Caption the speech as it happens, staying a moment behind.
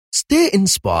Stay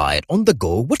inspired on the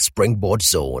go with Springboard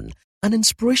Zone, an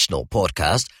inspirational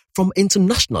podcast from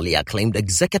internationally acclaimed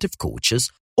executive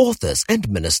coaches, authors, and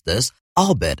ministers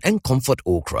Albert and Comfort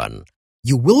Okran.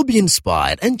 You will be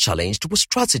inspired and challenged with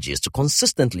strategies to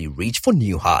consistently reach for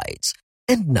new heights.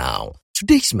 And now,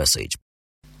 today's message.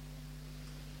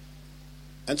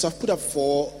 And so I've put up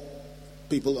 4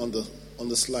 people on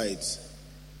the slides.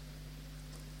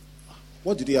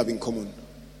 What do they have in common?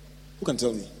 Who can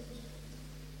tell me?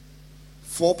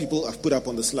 4 people I've put up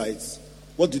on the slides.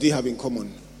 What do they have in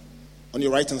common? On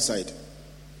your right-hand side.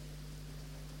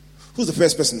 Who's the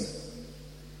first person?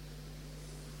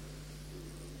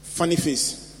 Funny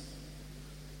face.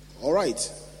 All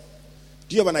right.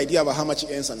 Do you have an idea about how much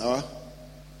he earns an hour?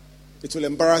 It will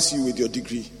embarrass you with your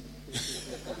degree.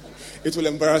 It will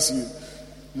embarrass you.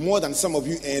 More than some of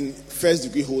you earn, first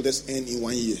degree holders earn in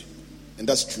 1 year. And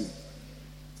that's true.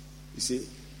 You see,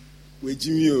 we're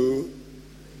Jimmy,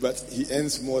 but he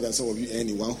earns more than some of you earn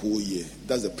in 1 whole year.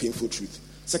 That's the painful truth.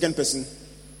 Second person,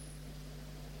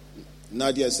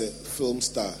 Nadia is a film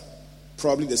star.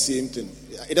 Probably the same thing.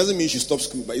 It doesn't mean she stopped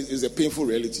school, but it's a painful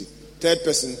reality. Third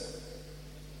person,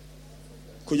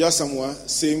 Koya Samwa,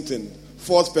 same thing.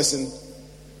 Fourth person,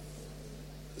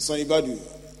 Sonny Badu,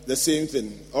 the same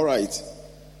thing. All right.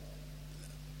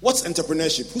 What's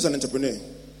entrepreneurship? Who's an entrepreneur?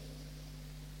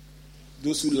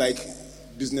 Those who like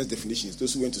business definitions,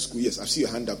 those who went to school. Yes, I see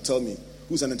your hand up. Tell me,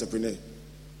 who's an entrepreneur?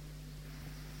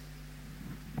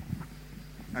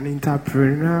 An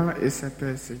entrepreneur is a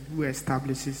person who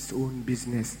establishes his own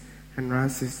business and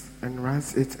runs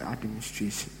its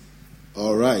administration.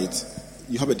 All right.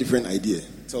 You have a different idea.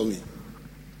 Tell me.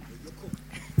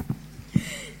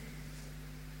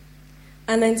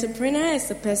 An entrepreneur is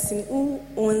a person who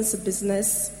owns a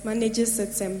business, manages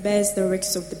it, and bears the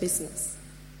risks of the business.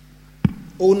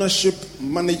 Ownership,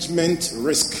 management,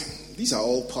 risk. These are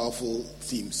all powerful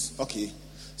themes. Okay.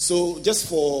 So just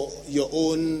for your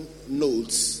own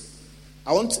notes,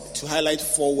 I want to highlight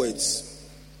 4 words.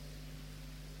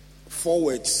 4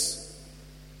 words.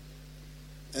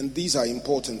 And these are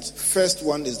important. First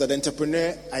one is that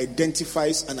entrepreneur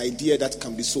identifies an idea that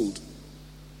can be sold.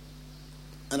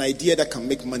 An idea that can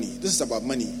make money. This is about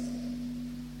money.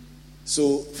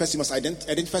 So first you must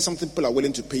identify something people are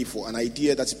willing to pay for, an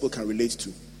idea that people can relate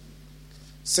to.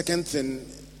 Second thing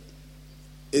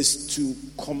is to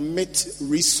commit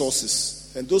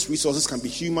resources. And those resources can be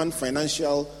human,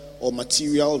 financial, or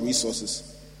material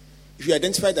resources. If you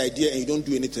identify the idea and you don't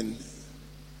do anything,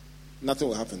 nothing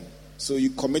will happen. So you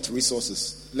commit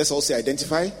resources. Let's all say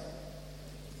identify.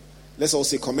 Let's all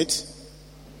say commit.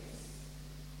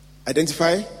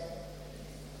 Identify.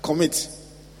 Commit.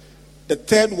 The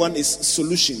third one is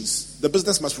solutions. The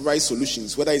business must provide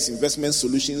solutions, whether it's investment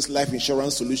solutions, life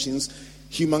insurance solutions,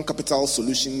 human capital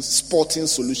solutions, sporting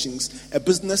solutions. A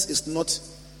business is not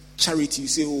charity. You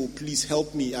say, oh, please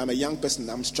help me. I'm a young person.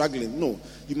 I'm struggling. No.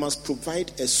 You must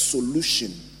provide a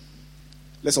solution.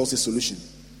 Let's all say solution.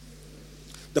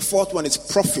 The fourth one is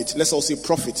profit. Let's all say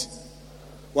profit.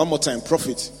 One more time,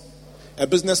 profit. A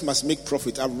business must make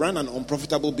profit. I've run an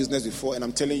unprofitable business before, and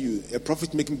I'm telling you, a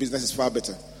profit-making business is far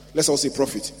better. Let's all say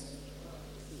profit.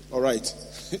 All right.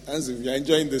 You're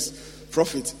enjoying this.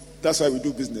 Profit. That's why we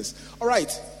do business. All right.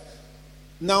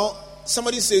 Now,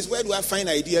 somebody says, where do I find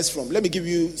ideas from? Let me give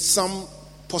you some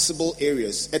possible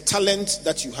areas. A talent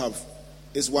that you have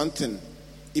is one thing.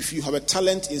 If you have a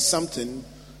talent in something,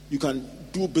 you can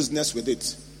do business with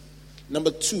it.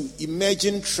 Number 2,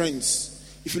 emerging trends.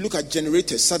 If you look at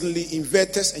generators, suddenly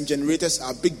inverters and generators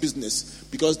are big business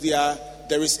because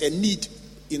there is a need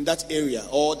in that area,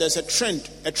 or there's a trend.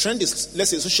 A trend is, let's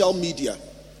say, social media.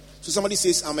 So somebody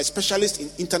says, I'm a specialist in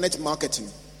internet marketing.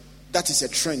 That is a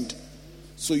trend.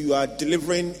 So you are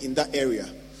delivering in that area.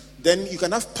 Then you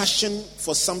can have passion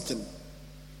for something.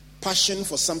 Passion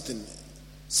for something.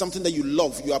 Something that you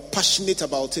love. You are passionate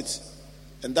about it.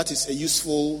 And that is a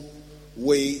useful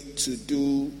way to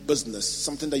do business.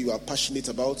 Something that you are passionate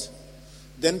about.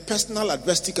 Then personal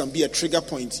adversity can be a trigger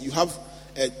point. You have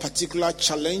a particular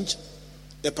challenge,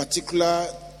 a particular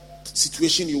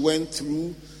situation you went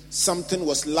through, something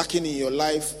was lacking in your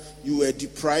life, you were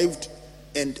deprived,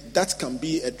 and that can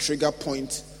be a trigger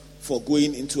point for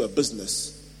going into a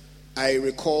business. I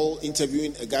recall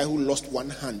interviewing a guy who lost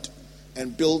one hand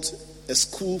and built a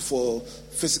school for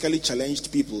physically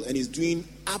challenged people, and he's doing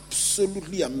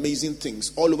absolutely amazing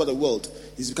things all over the world.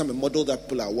 He's become a model that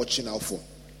people are watching out for.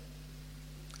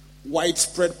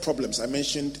 Widespread problems. I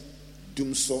mentioned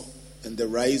Doomsaw and the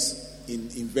rise in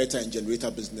inverter and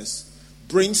generator business.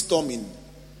 Brainstorming.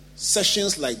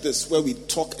 Sessions like this where we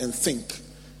talk and think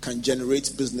can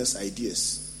generate business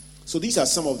ideas. So these are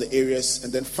some of the areas.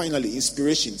 And then finally,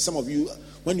 inspiration. Some of you,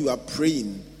 when you are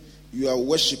praying, you are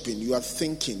worshiping, you are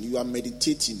thinking, you are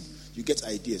meditating, you get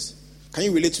ideas. Can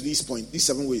you relate to these points, these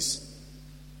 7 ways?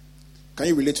 Can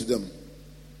you relate to them?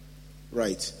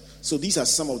 Right. So these are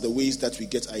some of the ways that we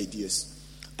get ideas.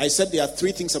 I said there are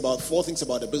 4 things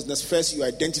about the business. First, you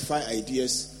identify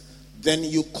ideas. Then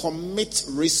you commit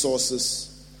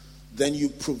resources. Then you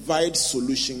provide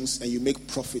solutions and you make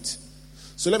profit.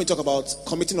 So let me talk about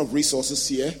committing of resources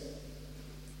here.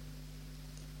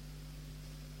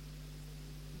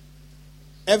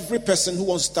 Every person who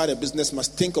wants to start a business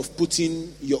must think of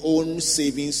putting your own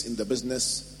savings in the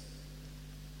business.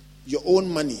 Your own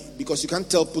money, because you can't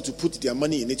tell people to put their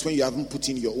money in it when you haven't put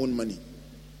in your own money.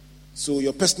 So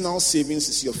your personal savings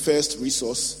is your first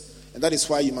resource, and that is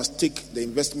why you must take the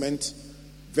investment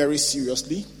very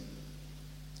seriously.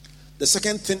 The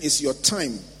second thing is your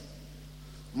time.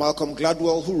 Malcolm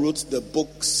Gladwell, who wrote the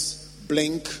books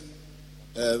Blink,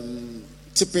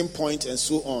 Tipping Point, and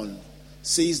so on,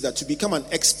 says that to become an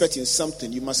expert in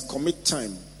something, you must commit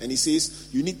time. And he says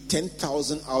you need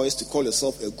 10,000 hours to call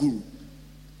yourself a guru.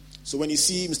 So when you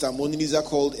see Mr. Moniniza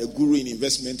called a guru in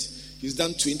investment, he's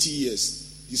done 20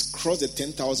 years. He's crossed the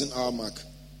 10,000 hour mark.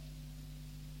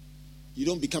 You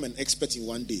don't become an expert in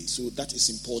one day. So that is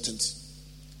important.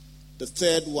 The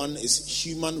third one is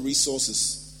human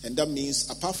resources. And that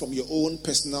means apart from your own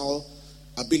personal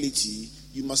ability,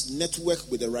 you must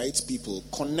network with the right people,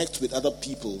 connect with other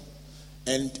people.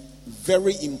 And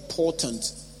very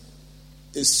important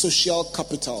is social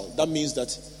capital. That means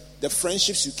that the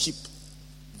friendships you keep,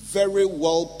 very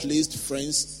well-placed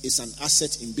friends is an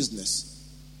asset in business.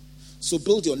 So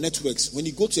build your networks. When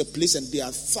you go to a place and there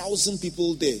are 1,000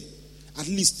 people there, at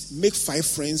least make 5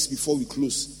 friends before we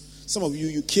close. Some of you,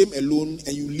 you came alone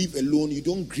and you leave alone. You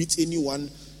don't greet anyone.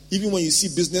 Even when you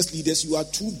see business leaders, you are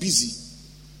too busy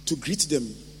to greet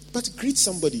them. But greet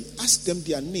somebody. Ask them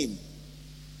their name.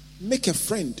 Make a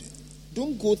friend.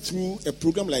 Don't go through a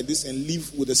program like this and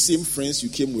live with the same friends you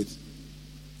came with.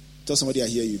 Tell somebody I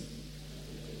hear you.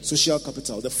 Social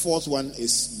capital. The fourth one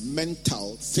is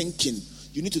mental thinking.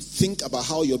 You need to think about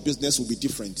how your business will be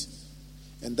different.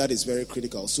 And that is very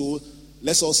critical. So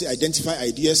let's also identify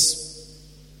ideas.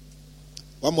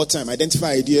 One more time.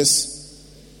 Identify ideas.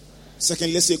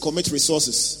 Second, let's say commit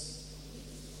resources.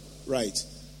 Right.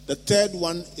 The third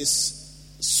one is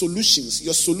solutions.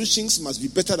 Your solutions must be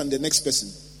better than the next person.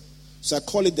 So I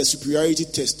call it the superiority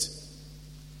test.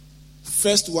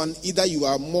 First one, either you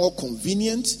are more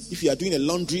convenient. If you are doing a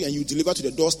laundry and you deliver to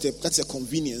the doorstep, that's a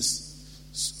convenience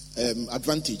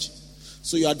advantage.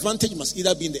 So your advantage must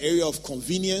either be in the area of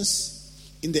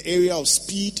convenience, in the area of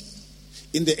speed,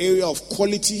 in the area of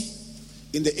quality,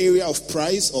 in the area of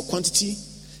price or quantity,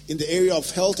 in the area of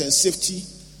health and safety,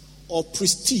 or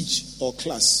prestige or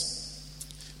class.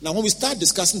 Now, when we start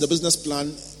discussing the business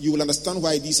plan, you will understand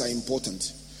why these are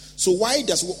important. So why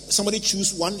does somebody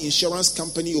choose one insurance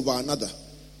company over another?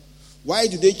 Why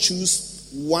do they choose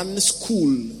one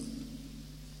school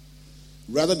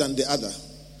rather than the other?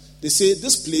 They say,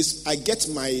 this place, I get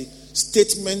my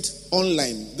statement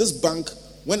online. This bank,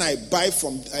 when I buy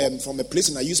from a place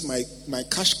and I use my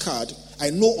cash card, I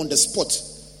know on the spot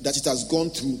that it has gone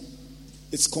through.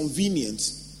 It's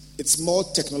convenient. It's more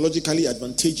technologically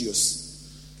advantageous.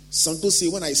 Some people say,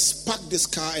 when I park this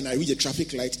car and I reach a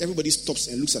traffic light, everybody stops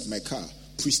and looks at my car.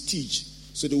 Prestige.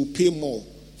 So they will pay more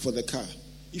for the car.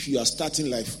 If you are starting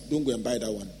life, don't go and buy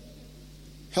that one.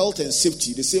 Health and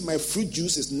safety. They say, my fruit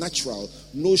juice is natural,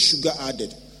 no sugar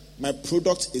added. My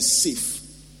product is safe.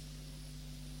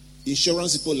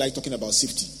 Insurance people like talking about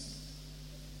safety.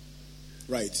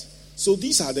 Right. So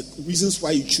these are the reasons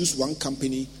why you choose one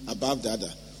company above the other.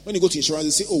 When you go to insurance,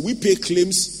 they say, oh, we pay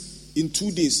claims in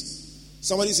 2 days.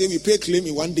 Somebody say we pay claim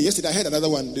in 1 day. Yesterday I heard another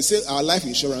one. They say our life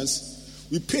insurance,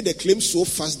 we paid the claim so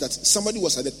fast that somebody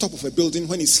was at the top of a building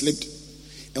when he slipped.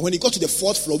 And when he got to the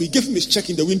 4th floor, we gave him his check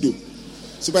in the window.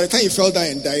 So by the time he fell down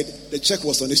and died, the check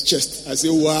was on his chest. I say,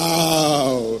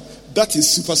 wow, that is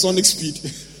supersonic speed.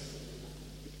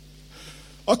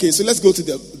 Okay, so let's go to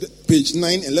the page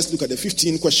 9 and let's look at the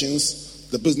 15 questions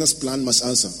the business plan must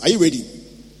answer. Are you ready?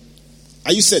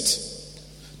 Are you set?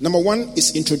 Number 1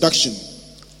 is introduction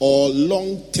or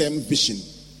long-term vision.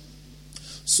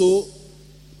 So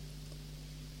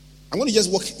I'm going to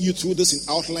just walk you through this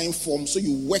in outline form so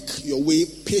you work your way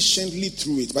patiently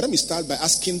through it. But let me start by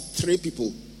asking 3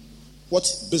 people what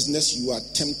business you are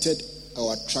tempted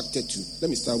or attracted to. Let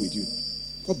me start with you.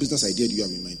 What business idea do you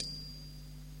have in mind?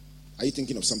 Are you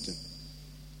thinking of something?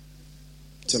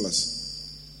 Tell us.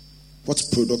 What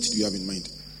product do you have in mind?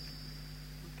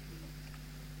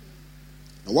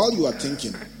 Now, while you are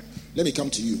thinking, Let me come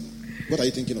to you. What are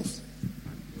you thinking of?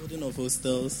 Building of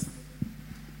hostels,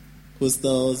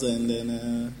 and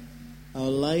then I would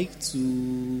like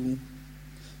to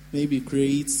maybe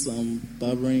create some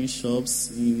barbering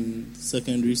shops in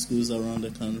secondary schools around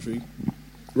the country.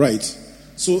 Right.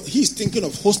 So he's thinking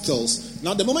of hostels.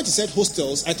 Now, the moment he said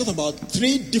hostels, I thought about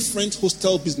 3 different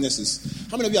hostel businesses.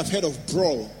 How many of you have heard of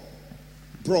Brawl?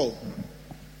 Brawl.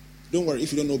 Don't worry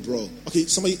if you don't know Brawl. Okay,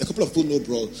 a couple of people know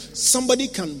Brawl. Somebody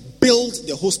can build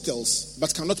the hostels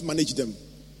but cannot manage them.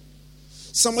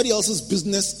 Somebody else's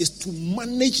business is to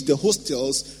manage the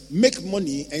hostels, make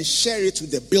money, and share it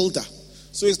with the builder.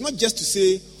 So it's not just to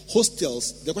say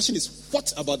hostels. The question is,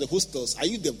 what about the hostels? Are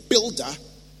you the builder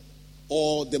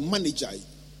or the manager?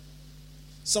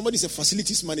 Somebody is a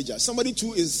facilities manager. Somebody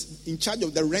too is in charge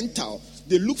of the rental.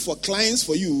 They look for clients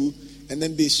for you, and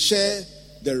then they share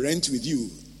the rent with you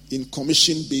in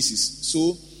commission basis.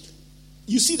 So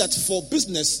you see that for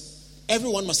business,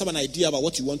 everyone must have an idea about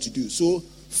what you want to do. So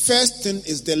first thing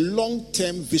is the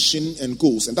long-term vision and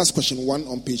goals. And that's question 1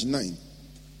 on page 9.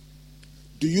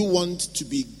 Do you want to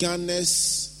be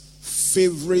Ghana's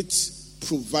favorite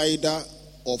provider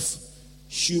of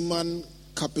human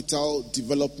capital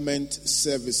development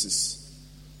services?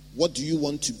 What do you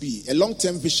want to be? A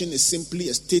long-term vision is simply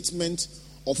a statement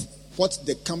of what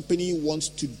the company wants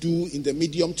to do in the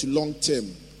medium to long term,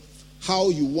 how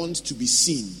you want to be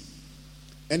seen.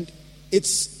 And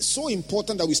it's so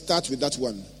important that we start with that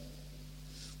one.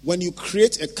 When you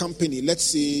create a company, let's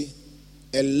say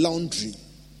a laundry,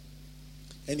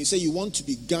 and you say you want to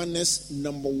be Ghana's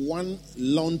number 1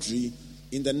 laundry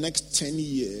in the next 10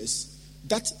 years,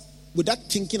 that with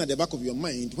that thinking at the back of your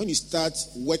mind, when you start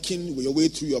working your way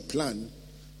through your plan,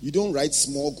 you don't write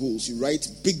small goals, you write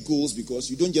big goals,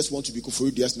 because you don't just want to be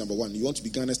Koforidia's number 1, you want to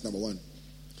be Ghana's number 1.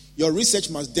 Your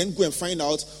research must then go and find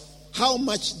out how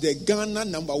much the Ghana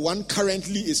number 1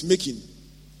 currently is making.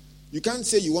 You can't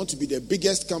say you want to be the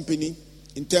biggest company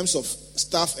in terms of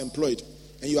staff employed,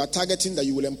 and you are targeting that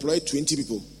you will employ 20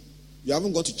 people. You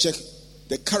haven't gone to check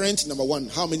the current number 1,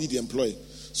 how many they employ.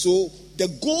 So the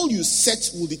goal you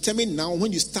set will determine now,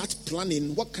 when you start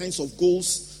planning, what kinds of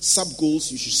goals,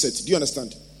 sub-goals you should set. Do you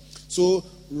understand? So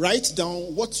write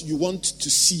down what you want to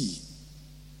see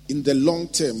in the long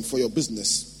term for your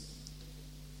business.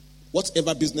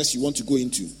 Whatever business you want to go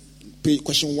into.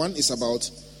 Question 1 is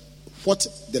about what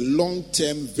the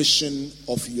long-term vision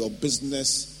of your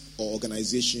business or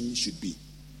organization should be.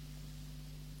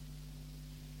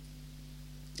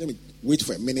 Let me wait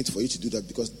for a minute for you to do that,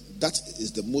 because that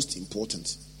is the most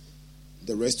important.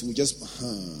 The rest will just,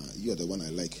 you are the one I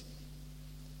like.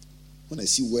 When I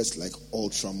see words like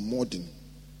ultra-modern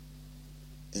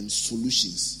and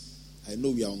solutions, I know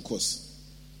we are on course.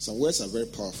 Some words are very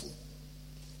powerful.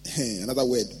 Another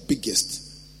word,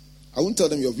 biggest. I won't tell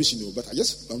them your vision, but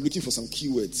I'm looking for some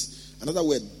keywords. Another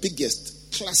word,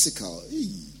 biggest, classical.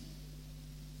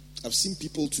 I've seen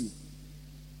people too.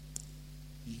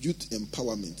 Youth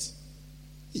empowerment.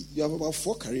 You have about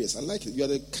 4 careers. I like it. You are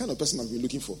the kind of person I've been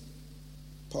looking for.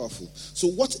 Powerful. So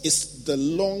what is the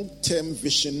long-term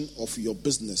vision of your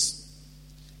business?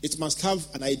 It must have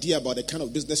an idea about the kind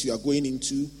of business you are going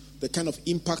into, the kind of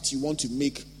impact you want to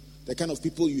make, the kind of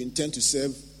people you intend to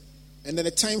serve, and then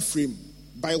a time frame.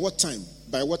 By what time?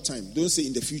 By what time? Don't say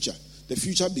in the future. The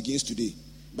future begins today.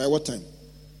 By what time?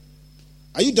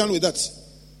 Are you done with that?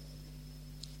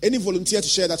 Any volunteer to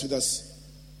share that with us?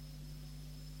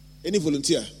 Any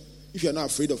volunteer? If you're not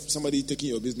afraid of somebody taking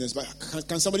your business, but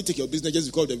can somebody take your business just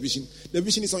because of the vision? The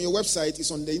vision is on your website, it's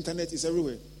on the internet, it's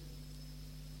everywhere.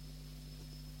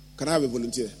 Can I have a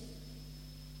volunteer?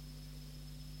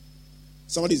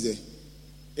 Somebody's there.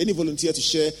 Any volunteer to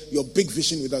share your big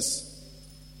vision with us?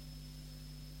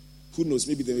 Who knows?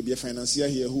 Maybe there may be a financier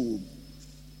here who will.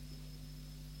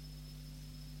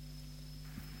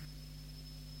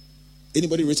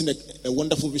 Anybody written a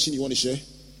wonderful vision you want to share?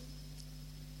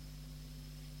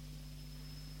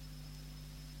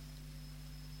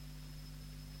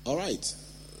 All right.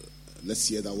 Let's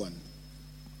hear that one.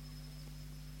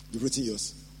 You've written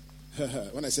yours.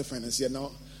 When I say financier,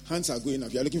 now hands are going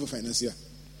up. You are looking for financier.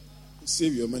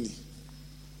 Save your money.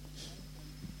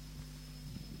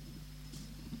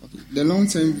 The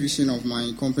long-term vision of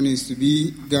my company is to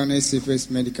be Ghana's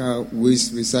safest medical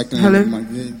waste recycling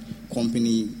management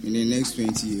company in the next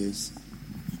 20 years.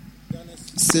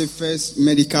 Safest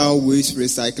medical waste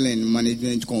recycling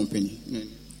management company.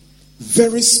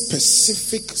 Very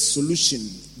specific solution.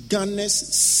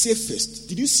 Ghana's safest.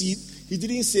 Did you see? He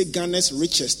didn't say Ghana's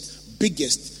richest,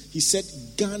 biggest. He said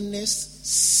Ghana's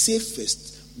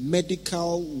safest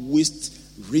medical waste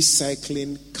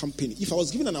recycling company. If I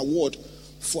was given an award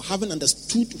for having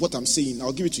understood what I'm saying.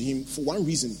 I'll give it to him for one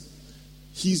reason.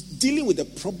 He's dealing with a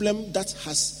problem that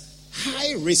has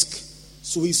high risk.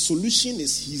 So his solution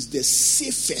is he's the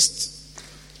safest.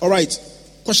 All right.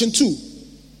 Question 2.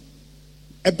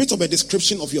 A bit of a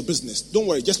description of your business. Don't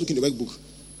worry, just look in the workbook.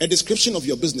 A description of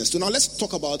your business. So now let's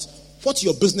talk about what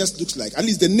your business looks like. At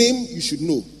least the name you should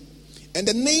know. And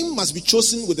the name must be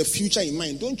chosen with the future in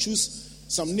mind. Don't choose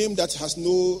some name that has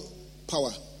no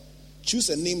power. Choose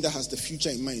a name that has the future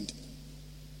in mind.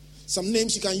 Some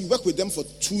names you work with them for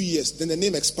 2 years, then the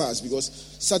name expires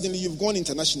because suddenly you've gone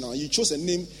international. You chose a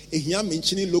name, Ehia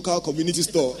Menchini Local Community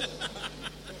Store.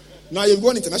 Now you've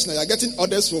gone international. You're getting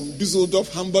orders from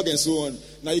Düsseldorf, Hamburg, and so on.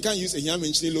 Now you can't use Ehia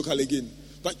Menchini Local again.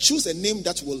 But choose a name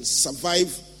that will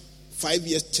survive 5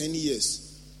 years, 10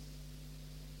 years.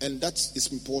 And that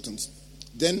is important.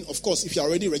 Then, of course, if you're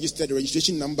already registered, the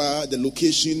registration number, the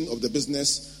location of the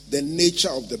business, the nature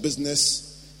of the business,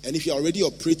 and if you're already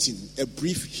operating, a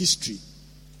brief history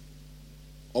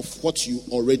of what you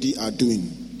already are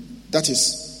doing. That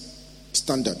is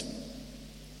standard.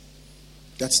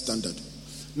 That's standard.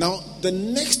 Now, the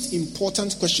next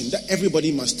important question that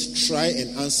everybody must try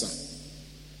and answer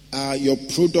are your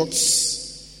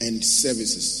products and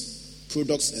services.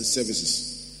 Products and services.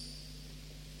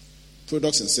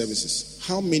 Products and services.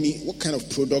 What kind of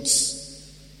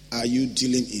products are you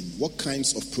dealing in? What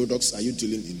kinds of products are you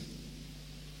dealing in?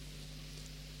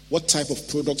 What type of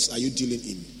products are you dealing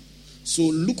in? So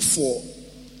look for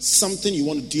something you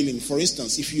want to deal in. For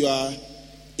instance, if you are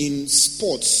in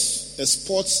sports, a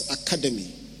sports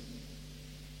academy,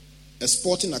 a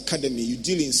sporting academy, you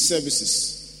deal in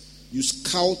services. You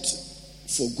scout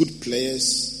for good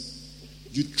players.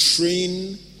 You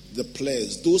train the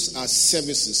players. Those are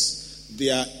services. They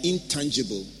are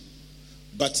intangible.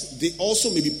 But they also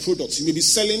may be products. You may be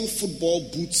selling football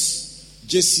boots,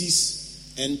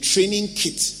 jerseys, and training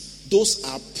kits. Those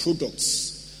are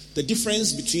products. The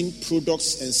difference between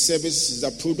products and services is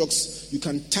that products, you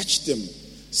can touch them.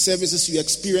 Services, you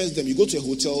experience them. You go to a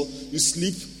hotel, you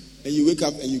sleep, and you wake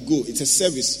up and you go. It's a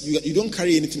service. You don't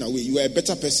carry anything away. You are a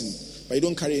better person, but you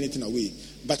don't carry anything away.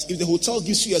 But if the hotel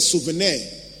gives you a souvenir,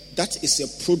 that is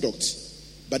a product.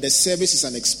 But the service is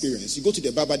an experience. You go to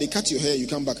the barber, they cut your hair, you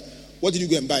come back. What did you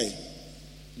go and buy?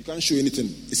 You can't show anything.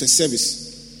 It's a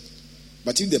service.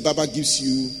 But if the barber gives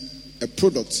you a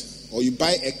product, or you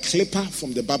buy a clipper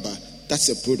from the barber, that's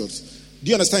a product. Do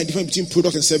you understand the difference between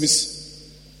product and service?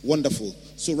 Wonderful.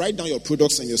 So write down your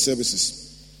products and your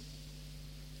services.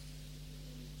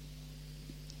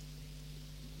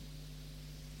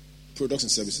 Products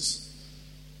and services.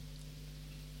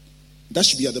 That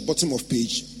should be at the bottom of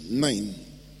page 9.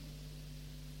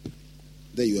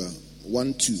 There you are.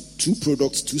 1, 2. 2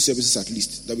 products, 2 services at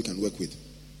least that we can work with.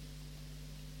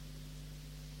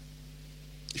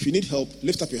 If you need help,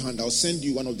 lift up your hand. I'll send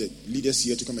you one of the leaders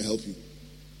here to come and help you.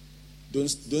 Don't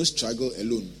struggle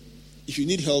alone. If you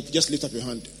need help, just lift up your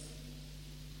hand.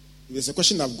 If there's a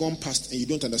question I've gone past and you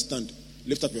don't understand,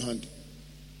 lift up your hand.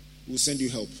 We'll send you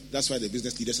help. That's why the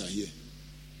business leaders are here.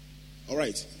 All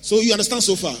right. So you understand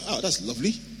so far? Oh, that's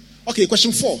lovely. Okay,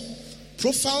 question 4.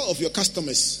 Profile of your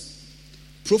customers.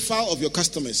 Profile of your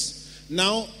customers.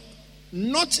 Now,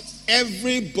 not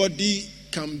everybody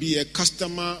can be a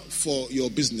customer for your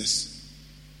business.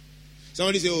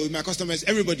 Somebody say, oh, my customers,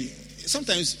 everybody.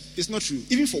 Sometimes it's not true.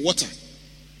 Even for water.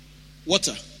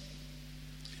 Water.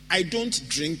 I don't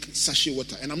drink sachet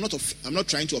water. And I'm not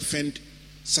trying to offend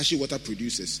sachet water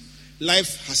producers.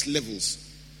 Life has levels.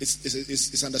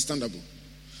 It's understandable.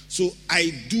 So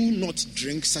I do not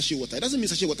drink sachet water. It doesn't mean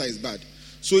sachet water is bad.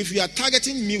 So if you are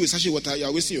targeting me with sachet water, you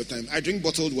are wasting your time. I drink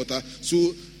bottled water.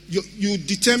 So you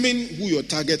determine who your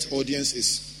target audience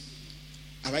is.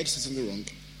 Have I said something wrong?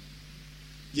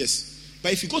 Yes.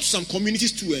 But if you go to some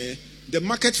communities too, the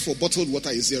market for bottled water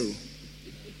is 0.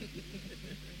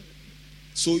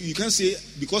 So you can't say,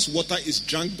 because water is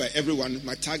drunk by everyone,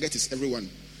 my target is everyone.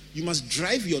 You must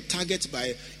drive your target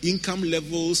by income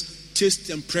levels, taste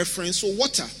and preference. So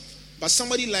water. But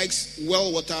somebody likes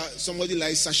well water, somebody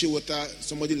likes sachet water,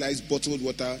 somebody likes bottled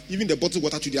water. Even the bottled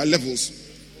water to their levels.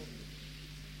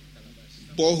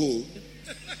 Borehole.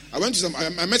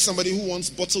 I met somebody who wants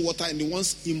bottled water and he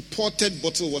wants imported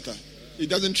bottled water. He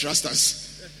doesn't trust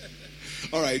us.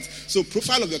 All right. So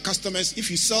profile of your customers.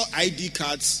 If you sell ID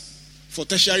cards for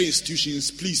tertiary institutions,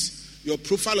 please, your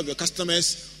profile of your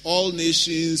customers, all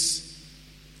nations,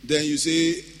 then you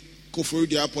say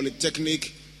Koforidua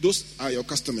Polytechnic, those are your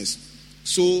customers.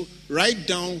 So write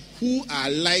down who are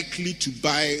likely to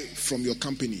buy from your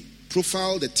company.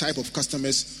 Profile the type of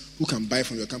customers who can buy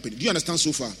from your company. Do you understand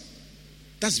so far?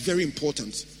 That's very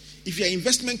important. If you're an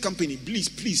investment company,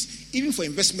 please, even for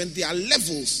investment, there are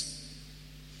levels.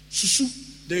 Susu,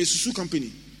 there is Susu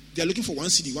company. They are looking for one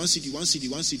city.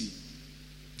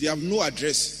 They have no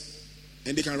address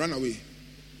and they can run away.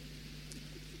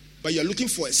 But you're looking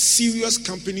for serious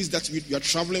companies that you are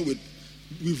traveling with.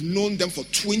 We've known them for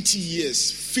 20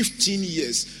 years, 15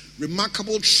 years.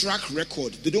 Remarkable track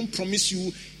record. They don't promise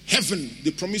you heaven.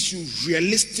 They promise you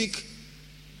realistic,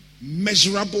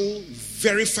 measurable,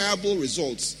 verifiable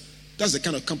results. That's the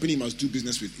kind of company you must do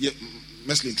business with. Yeah,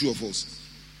 Meslin, true or false?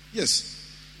 Yes.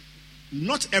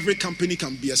 Not every company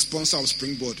can be a sponsor of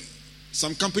Springboard.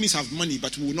 Some companies have money,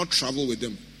 but we will not travel with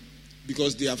them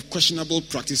because they have questionable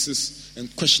practices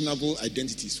and questionable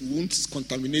identities. We won't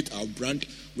contaminate our brand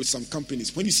with some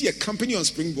companies. When you see a company on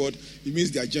Springboard, it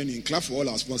means they are genuine. Clap for all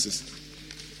our sponsors.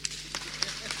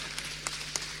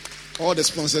 All the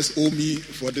sponsors owe me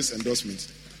for this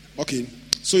endorsement. Okay,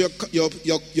 so your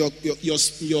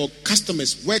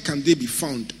customers, where can they be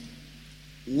found?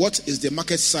 What is the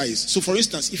market size? So, for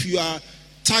instance, if you are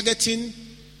targeting,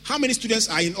 how many students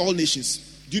are in all nations?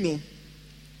 Do you know?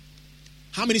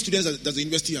 How many students does the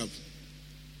university have?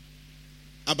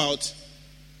 About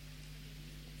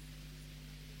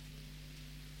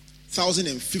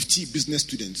 1,050 business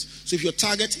students. So if your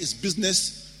target is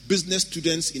business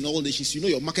students in all nations, you know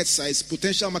your market size,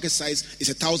 potential market size is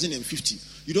 1,050.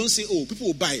 You don't say, oh, people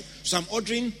will buy. So I'm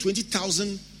ordering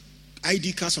 20,000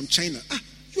 ID cards from China.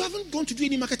 You haven't gone to do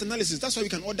any market analysis. That's why we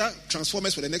can order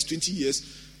transformers for the next 20 years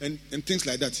and things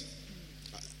like that.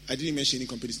 I didn't mention any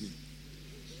company's name.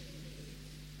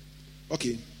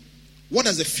 Okay. What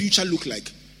does the future look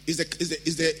like? Is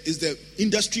the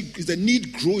industry, is the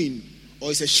need growing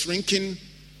or is a shrinking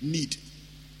need?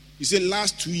 You say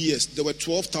last 2 years there were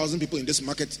 12,000 people in this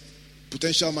market,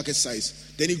 potential market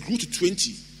size. Then it grew to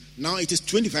 20. Now it is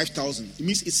 25,000. It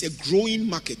means it's a growing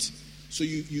market. So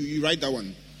you write that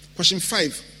one. Question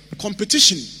 5,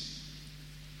 competition.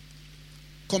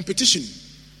 Competition.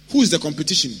 Who is the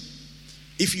competition?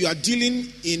 If you are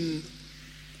dealing in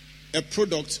a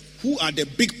product, who are the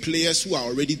big players who are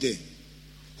already there?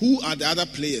 Who are the other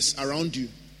players around you?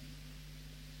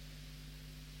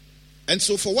 And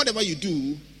so for whatever you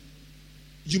do,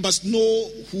 you must know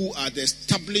who are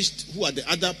the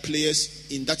other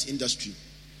players in that industry.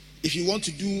 If you want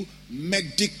to do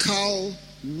medical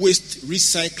waste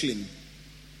recycling,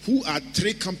 who are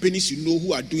 3 companies you know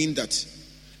who are doing that?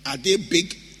 Are they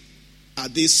big? Are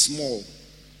they small?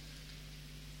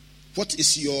 What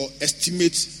is your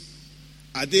estimate?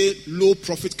 Are they low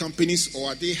profit companies or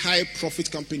are they high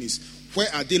profit companies?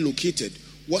 Where are they located?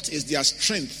 What is their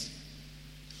strength?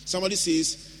 Somebody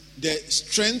says the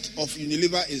strength of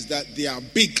Unilever is that they are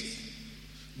big,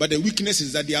 but the weakness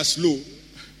is that they are slow.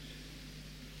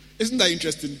 Isn't that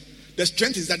interesting? The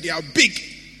strength is that they are big,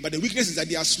 but the weakness is that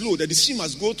they are slow. The decision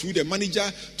must go through the manager,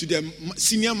 to the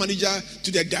senior manager,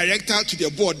 to the director, to the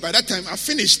board. By that time, I've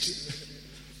finished.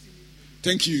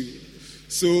 Thank you.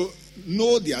 So,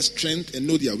 know their strength and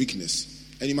know their weakness.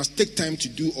 And you must take time to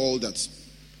do all that.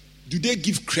 Do they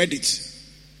give credit?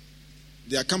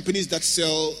 There are companies that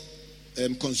sell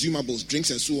consumables,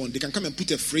 drinks and so on. They can come and put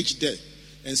a fridge there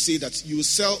and say that you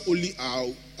sell only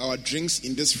our drinks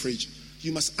in this fridge.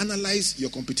 You must analyze your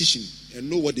competition and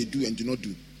know what they do and do not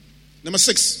do. Number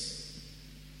 6,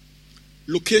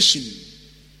 location.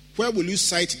 Where will you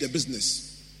site the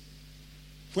business?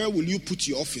 Where will you put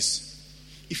your office?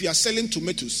 If you are selling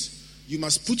tomatoes, you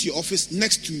must put your office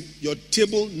next to your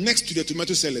table, next to the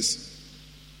tomato sellers.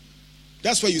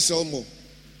 That's where you sell more.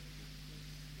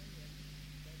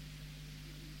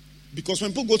 Because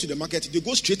when people go to the market, they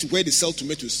go straight to where they sell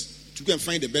tomatoes to go and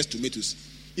find the best tomatoes.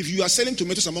 If you are selling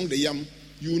tomatoes among the yam,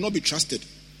 you will not be trusted.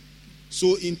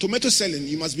 So in tomato selling,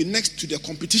 you must be next to the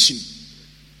competition.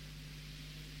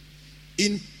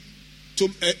 In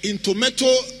tomato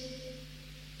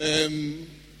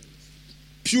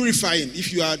purifying,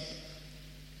 if you are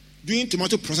doing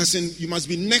tomato processing, you must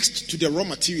be next to the raw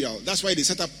material. That's why they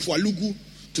set up Pualugu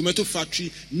tomato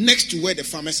factory next to where the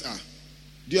farmers are.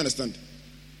 Do you understand?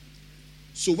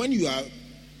 So when you are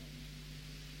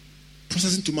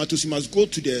processing tomatoes, you must go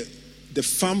to the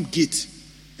farm gate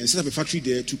and set up a factory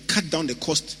there to cut down the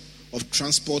cost of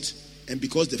transport, and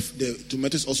because the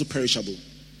tomato is also perishable.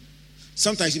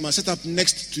 Sometimes you must set up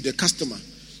next to the customer.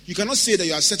 You cannot say that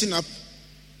you are setting up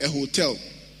a hotel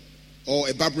or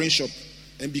a barbering shop,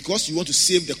 and because you want to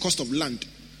save the cost of land,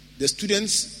 the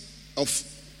students of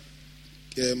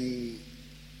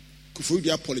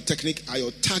Koforidua Polytechnic are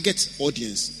your target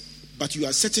audience, but you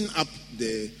are setting up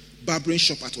the barbering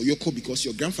shop at Oyoko because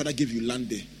your grandfather gave you land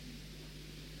there.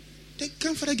 The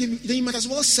grandfather gave you, then you might as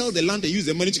well sell the land and use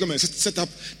the money to come and set up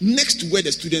next to where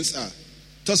the students are.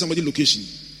 Tell somebody location.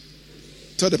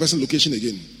 Tell the person location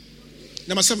again.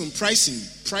 Number 7, pricing.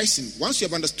 Pricing. Once you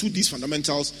have understood these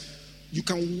fundamentals, you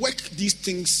can work these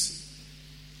things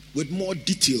with more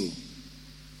detail.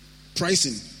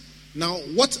 Pricing. Now,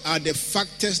 what are the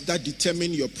factors that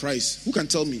determine your price? Who can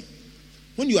tell me?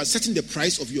 When you are setting the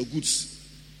price of your goods,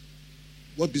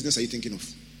 what business are you thinking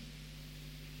of?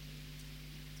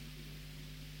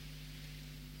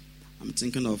 I'm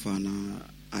thinking of an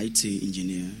IT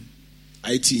engineer.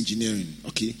 IT engineering.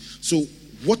 Okay. So,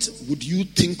 what would you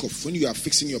think of when you are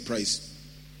fixing your price?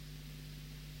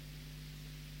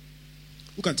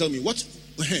 Who can tell me? What?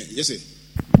 Yes, sir.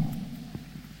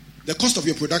 The cost of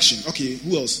your production. Okay.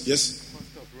 Who else? Yes.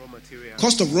 Cost of raw materials.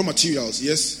 Cost of raw materials.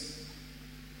 Yes.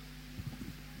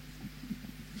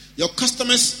 Your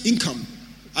customer's income.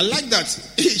 I like that.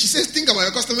 She says, think about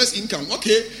your customer's income.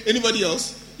 Okay. Anybody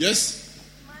else? Yes.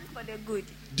 Demand for the good.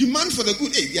 Demand for the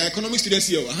good. Hey, there are economic students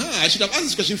here. I should have asked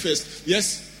this question first.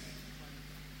 Yes.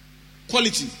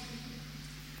 Quality.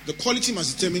 The quality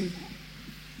must determine.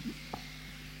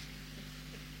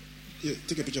 Here,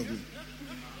 take a picture of me.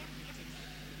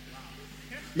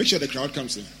 Make sure the crowd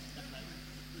comes in.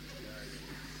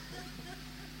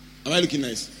 Am I looking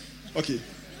nice? Okay.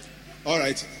 All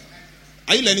right.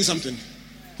 Are you learning something?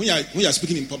 When you are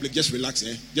speaking in public, just relax.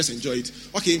 Just enjoy it.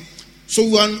 Okay. So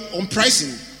we are on pricing.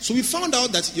 So we found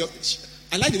out that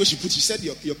I like the way she put it. She said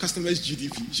your customer's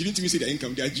GDP. She didn't even say their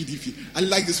income, their GDP. I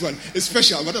like this one. It's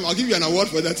special. Madam, I'll give you an award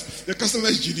for that. The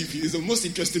customer's GDP is the most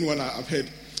interesting one I've heard.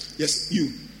 Yes,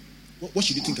 you. What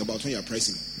should you think about when you are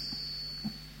pricing?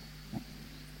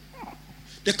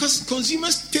 The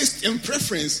consumer's taste and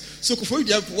preference. So for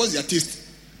you, what's their taste?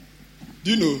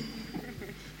 Do you know?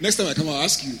 Next time I come, I'll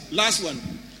ask you. Last one.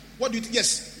 What do you think?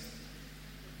 Yes.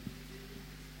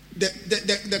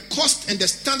 The cost and the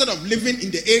standard of living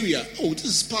in the area. Oh, this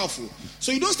is powerful.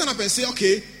 So you don't stand up and say,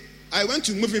 okay, I went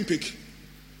to Movenpick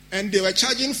and they were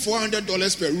charging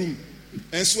 $400 per room.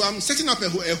 And so I'm setting up a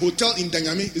hotel in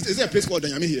Danyame. Is there a place called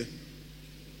Danyame here?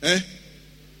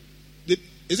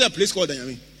 Is there a place called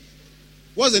Danyame?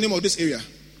 What's the name of this area?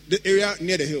 The area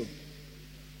near the hill.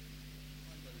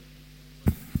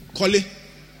 Kole.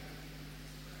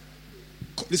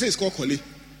 They say it's called Kole.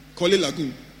 Kole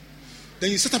Lagoon.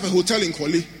 Then you set up a hotel in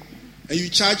Kole and you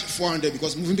charge 400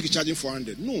 because Movenpick is charging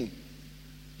 400. No.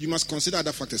 You must consider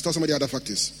other factors. Tell somebody other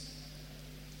factors.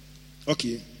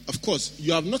 Okay. Of course,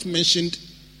 you have not mentioned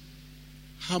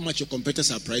how much your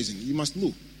competitors are pricing. You must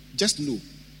know. Just know.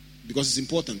 Because it's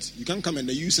important. You can't come and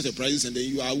then you set a prices and then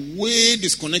you are way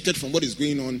disconnected from what is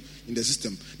going on in the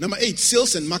system. Number 8,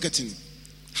 sales and marketing.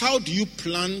 How do you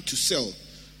plan to sell?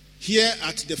 Here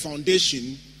at the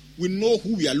foundation, we know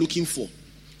who we are looking for.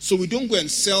 So we don't go and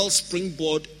sell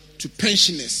Springboard to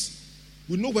pensioners.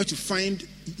 We know where to find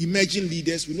emerging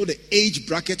leaders. We know the age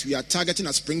bracket we are targeting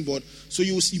at Springboard. So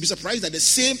you'll be surprised that the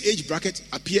same age bracket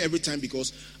appear every time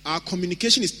because our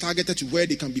communication is targeted to where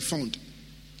they can be found.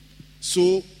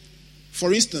 So,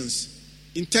 for instance,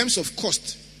 in terms of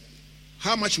cost,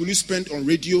 how much will you spend on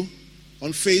radio,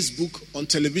 on Facebook, on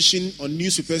television, on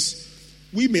newspapers?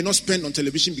 We may not spend on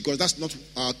television because that's not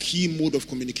our key mode of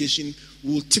communication.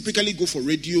 We will typically go for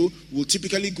radio. We will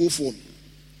typically go for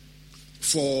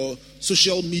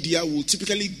social media. We will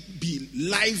typically be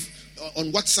live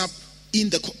on WhatsApp in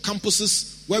the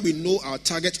campuses where we know our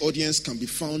target audience can be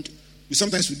found.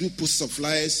 Sometimes we do posts of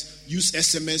flyers, use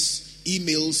SMS,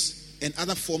 emails, and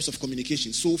other forms of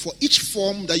communication. So for each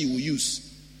form that you will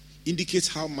use, indicates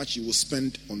how much you will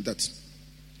spend on that.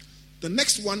 The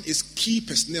next one is key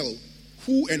personnel.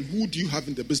 Who do you have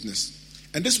in the business?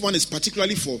 And this one is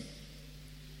particularly for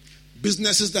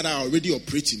businesses that are already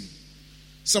operating.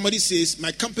 Somebody says,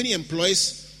 my company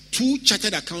employs 2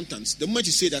 chartered accountants. The moment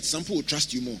you say that, some people will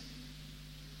trust you more.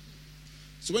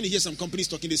 So when you hear some companies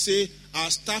talking, they say, our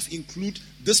staff include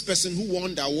this person who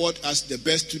won the award as the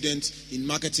best student in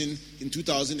marketing in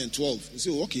 2012. You say,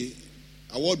 oh, okay,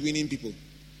 award-winning people.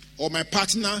 Or my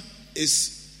partner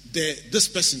is this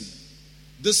person,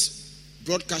 this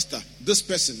broadcaster, this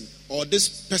person, or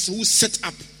this person who set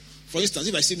up. For instance,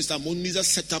 if I say Mr. Moniza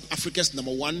set up Africa's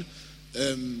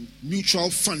 #1 mutual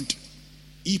fund,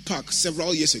 EPAC,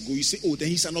 several years ago, you say, oh, then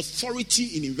he's an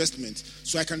authority in investment,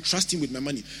 so I can trust him with my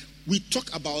money. We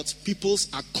talk about people's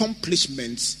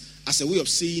accomplishments as a way of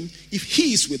saying, if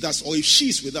he is with us or if she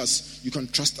is with us, you can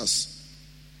trust us.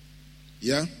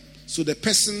 Yeah? So the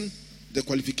person, the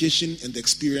qualification, and the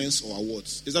experience or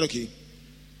awards. Is that okay?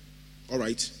 All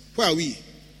right. Where are we?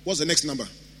 What's the next number?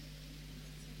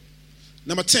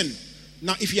 Number 10.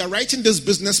 Now, if you are writing this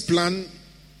business plan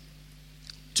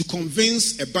to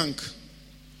convince a bank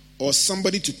or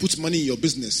somebody to put money in your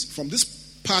business, from this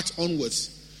part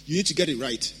onwards, you need to get it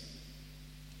right.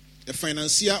 A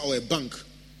financier or a bank.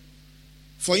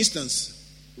 For instance,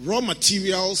 raw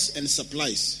materials and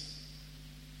supplies.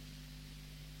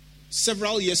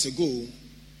 Several years ago,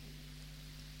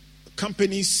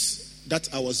 companies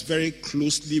that I was very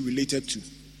closely related to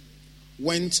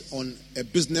went on a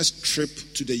business trip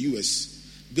to the US.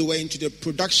 They were into the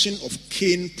production of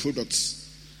cane products.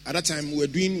 At that time, we were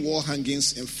doing wall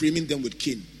hangings and framing them with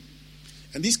cane.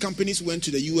 And these companies went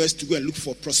to the US to go and look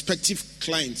for prospective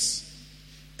clients.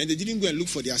 And they didn't go and look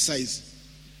for their size.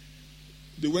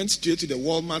 They went straight to the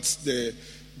Walmarts,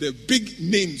 the big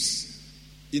names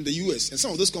in the US. And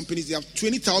some of those companies, they have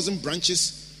 20,000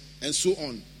 branches and so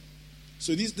on.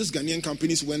 So these Ghanaian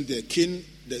companies went there,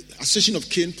 the Association of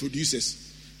Cane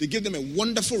Producers. They gave them a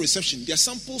wonderful reception. Their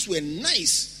samples were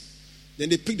nice. Then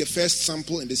they picked the first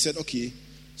sample and they said, okay,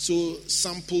 so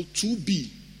sample 2B.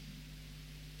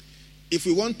 If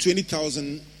we want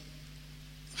 20,000,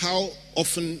 how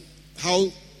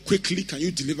quickly can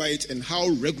you deliver it, and how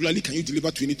regularly can you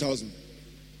deliver 20,000?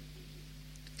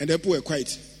 And the people were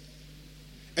quiet.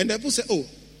 And the people said, oh,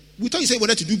 we thought you said you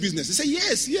wanted to do business. They said,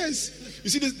 yes. You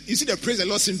see the praise the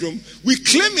Lord syndrome? We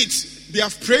claim it. They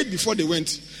have prayed before they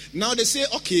went. Now they say,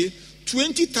 okay,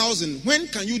 20,000, when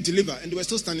can you deliver? And they were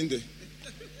still standing there.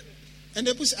 And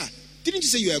the people said, didn't you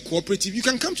say you are a cooperative? You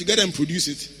can come together and produce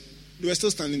it. They were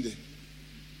still standing there.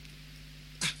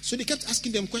 So they kept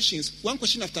asking them questions, one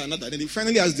question after another. Then they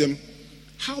finally asked them,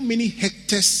 how many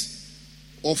hectares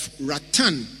of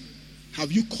rattan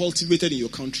have you cultivated in your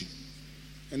country?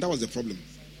 And that was the problem.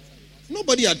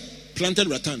 Nobody had planted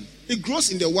rattan. It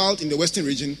grows in the wild in the western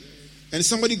region, and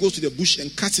somebody goes to the bush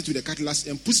and cuts it with a cutlass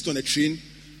and puts it on a train,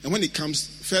 and when it comes,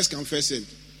 first come, first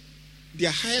served.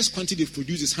 Their highest quantity they've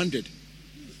produced is 100.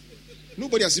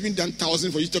 Nobody has even done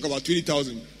 1,000 for you to talk about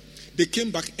 20,000. They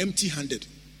came back empty-handed.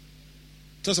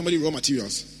 Tell somebody raw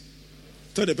materials.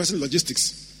 Tell the person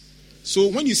logistics. So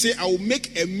when you say, I will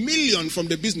make $1 million from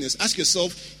the business, ask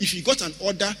yourself, if you got an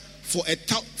order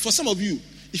for some of you,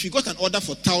 if you got an order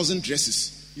for 1,000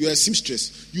 dresses, you're a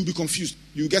seamstress, you'll be confused.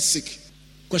 You'll get sick.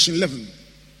 Question 11.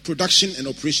 Production and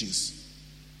operations.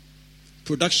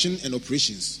 Production and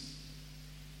operations.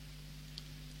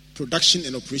 Production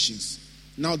and operations.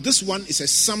 Now, this one is a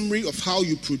summary of how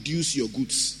you produce your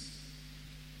goods.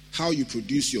 How you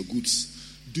produce your goods.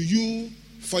 Do you,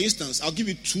 for instance, I'll give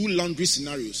you 2 laundry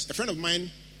scenarios. A friend of mine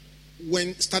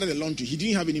started a laundry. He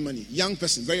didn't have any money. Young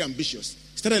person, very ambitious.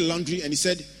 Started a laundry and he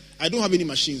said, I don't have any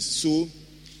machines. So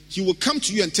he will come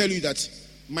to you and tell you that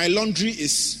my laundry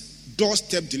is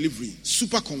doorstep delivery,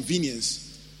 super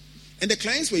convenience. And the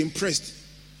clients were impressed.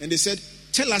 And they said,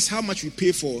 tell us how much we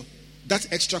pay for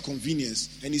that extra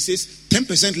convenience. And he says,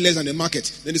 10% less than the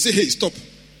market. Then they say, hey, stop.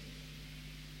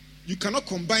 You cannot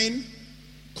combine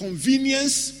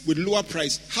convenience with lower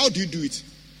price. How do you do it?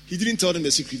 He didn't tell them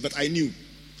the secret, but I knew.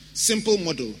 Simple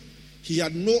model. He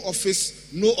had no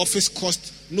office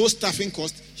cost, no staffing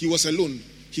cost. He was alone.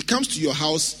 He comes to your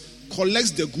house,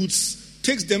 collects the goods,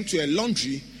 takes them to a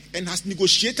laundry, and has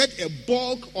negotiated a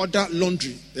bulk order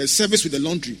laundry, a service with the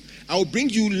laundry. I will bring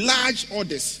you large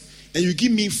orders, and you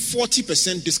give me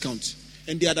 40% discount.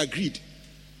 And they had agreed.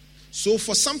 So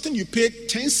for something you pay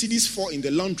 10 cedis for in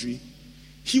the laundry,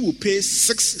 he will pay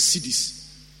 6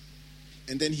 cedis.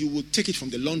 And then he will take it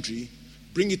from the laundry,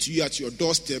 bring it to you at your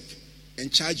doorstep,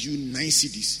 and charge you 9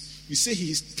 cedis. You say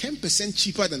he is 10%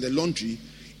 cheaper than the laundry,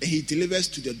 and he delivers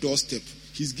to the doorstep.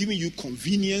 He's giving you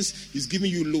convenience, he's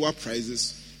giving you lower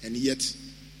prices, and yet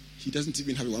he doesn't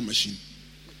even have one machine.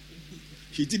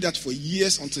 He did that for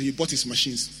years until he bought his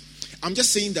machines. I'm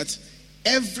just saying that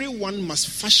everyone must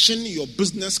fashion your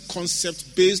business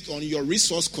concept based on your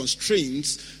resource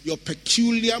constraints, your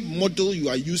peculiar model you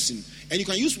are using. And you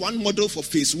can use one model for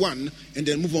phase 1 and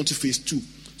then move on to phase 2.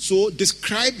 So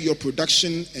describe your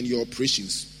production and your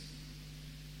operations.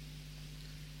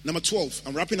 Number 12,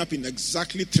 I'm wrapping up in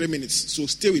exactly 3 minutes, so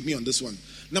stay with me on this one.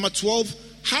 Number 12,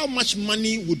 how much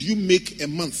money would you make a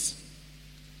month?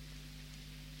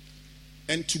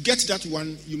 And to get that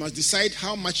one, you must decide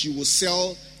how much you will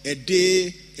sell a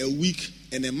day, a week,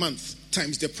 and a month,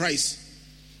 times the price.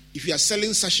 If you are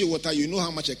selling sachet water, you know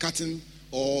how much a carton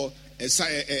or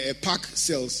a pack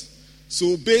sells.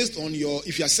 So based on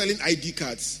if you are selling ID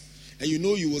cards, and you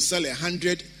know you will sell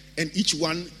 100, and each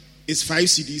one is 5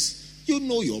 cedis, you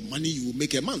know your money you will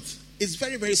make a month. It's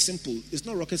very, very simple. It's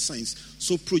not rocket science.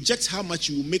 So project how much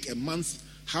you will make a month,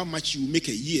 how much you will make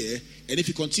a year, and if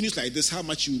it continues like this, how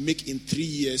much you will make in 3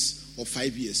 years or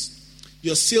 5 years.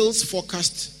 Your sales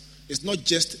forecast It's not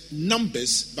just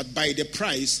numbers, but by the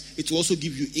price, it will also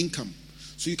give you income.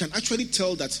 So you can actually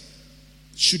tell that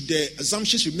should the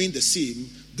assumptions remain the same,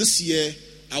 this year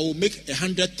I will make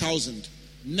 100,000.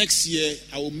 Next year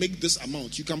I will make this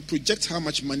amount. You can project how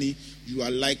much money you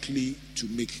are likely to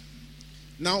make.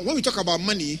 Now, when we talk about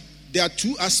money, there are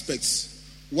two aspects.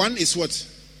 One is what?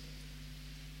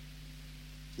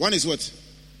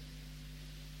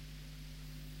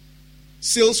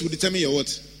 Sales will determine your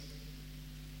what?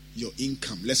 Your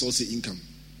income. Let's all say income.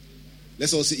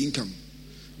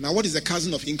 Now, what is the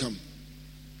cousin of income?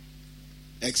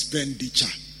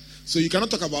 Expenditure. So you cannot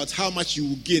talk about how much you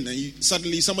will gain and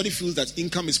suddenly somebody feels that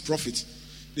income is profit.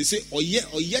 They say, oh yeah,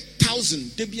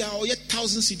 1,000, Debia, oh yeah,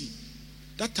 1,000 CD.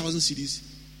 That 1,000 CDs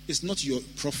is not your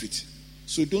profit.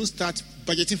 So don't start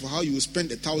budgeting for how you will spend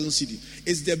 1,000 CD.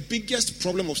 It's the biggest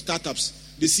problem of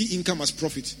startups. They see income as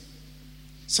profit.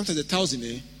 Sometimes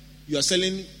 1,000, you are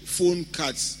selling phone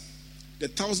cards. The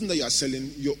 1,000 that you are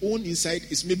selling, your own inside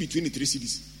is maybe 23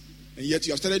 CDs. And yet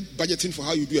you have started budgeting for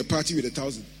how you do a party with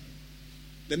 1,000.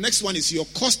 The next one is your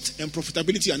cost and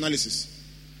profitability analysis.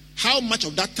 How much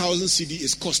of that 1,000 CD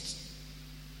is cost?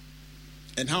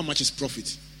 And how much is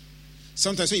profit?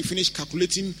 Sometimes when you finish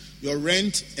calculating your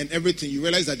rent and everything, you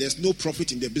realize that there's no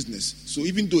profit in the business. So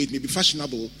even though it may be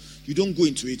fashionable, you don't go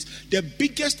into it. The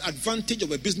biggest advantage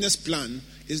of a business plan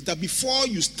is that before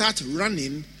you start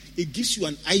running, it gives you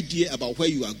an idea about where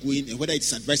you are going and whether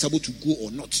it's advisable to go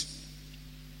or not.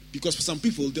 Because for some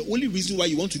people, the only reason why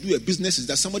you want to do a business is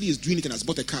that somebody is doing it and has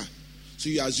bought a car. So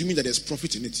you are assuming that there's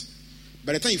profit in it.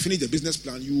 By the time you finish the business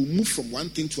plan, you will move from one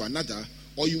thing to another,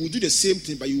 or you will do the same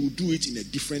thing, but you will do it in a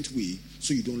different way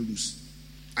so you don't lose.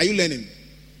 Are you learning?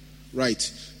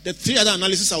 Right. The three other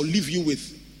analyses I'll leave you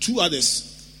with. Two others.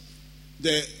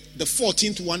 The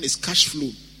 14th one is cash flow.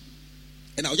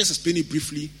 And I'll just explain it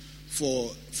briefly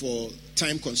for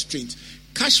time constraint.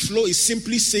 Cash flow is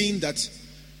simply saying that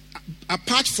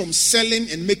apart from selling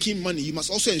and making money, you must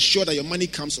also ensure that your money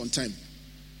comes on time.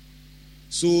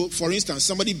 So, for instance,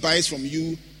 somebody buys from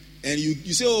you and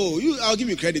you say, I'll give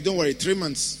you credit, don't worry, 3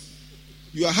 months.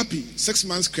 You are happy, 6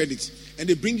 months credit. And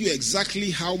they bring you exactly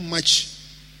how much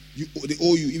they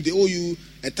owe you. If they owe you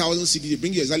 1,000 CDs, they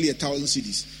bring you exactly 1,000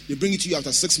 CDs. They bring it to you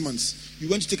after 6 months. You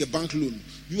went to take a bank loan.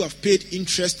 You have paid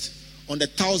interest on the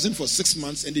 1,000 for 6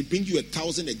 months and they bring you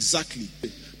 1,000 exactly.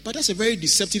 But that's a very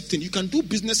deceptive thing. You can do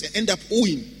business and end up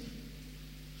owing.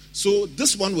 So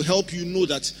this one will help you know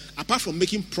that apart from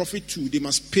making profit too, they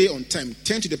must pay on time.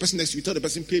 Turn to the person next to you, tell the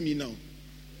person, pay me now.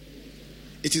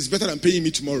 It is better than paying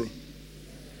me tomorrow.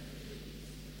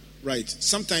 Right.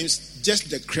 Sometimes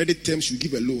just the credit terms you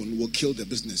give a loan will kill the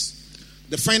business.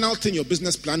 The final thing your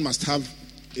business plan must have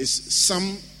is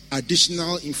some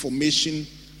additional information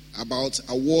about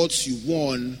awards you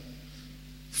won,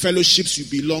 fellowships you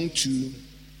belong to,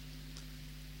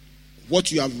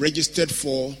 what you have registered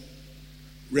for,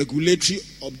 regulatory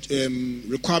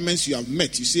requirements you have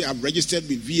met. You say, I've registered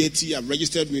with VAT, I've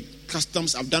registered with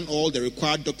customs, I've done all the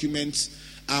required documents,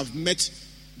 I've met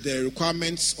the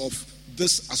requirements of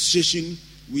this association,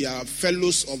 we are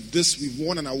fellows of this, we've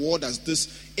won an award as this.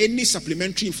 Any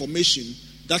supplementary information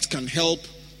that can help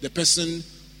the person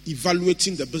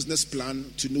evaluating the business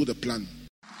plan to know the plan.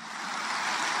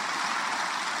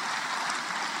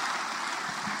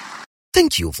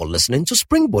 Thank you for listening to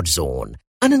Springboard Zone,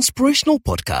 an inspirational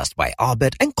podcast by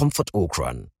Albert and Comfort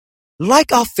Okran.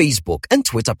 Like our Facebook and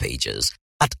Twitter pages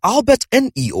at Albert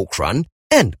N.E. Okran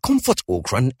and Comfort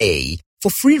Okran A for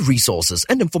free resources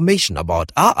and information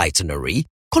about our itinerary,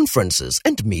 conferences,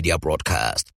 and media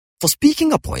broadcast. For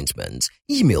speaking appointments,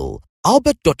 email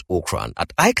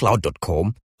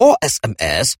albert.okran@icloud.com or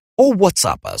SMS or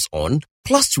WhatsApp us on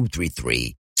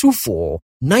 +233 24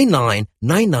 99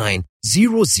 99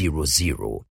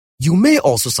 000. You may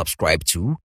also subscribe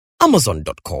to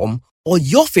Amazon.com or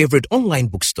your favorite online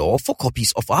bookstore for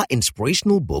copies of our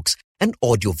inspirational books and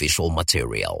audiovisual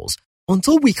materials.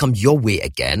 Until we come your way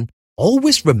again,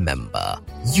 always remember,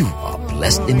 you are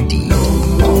blessed indeed.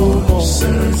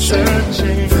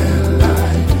 Searching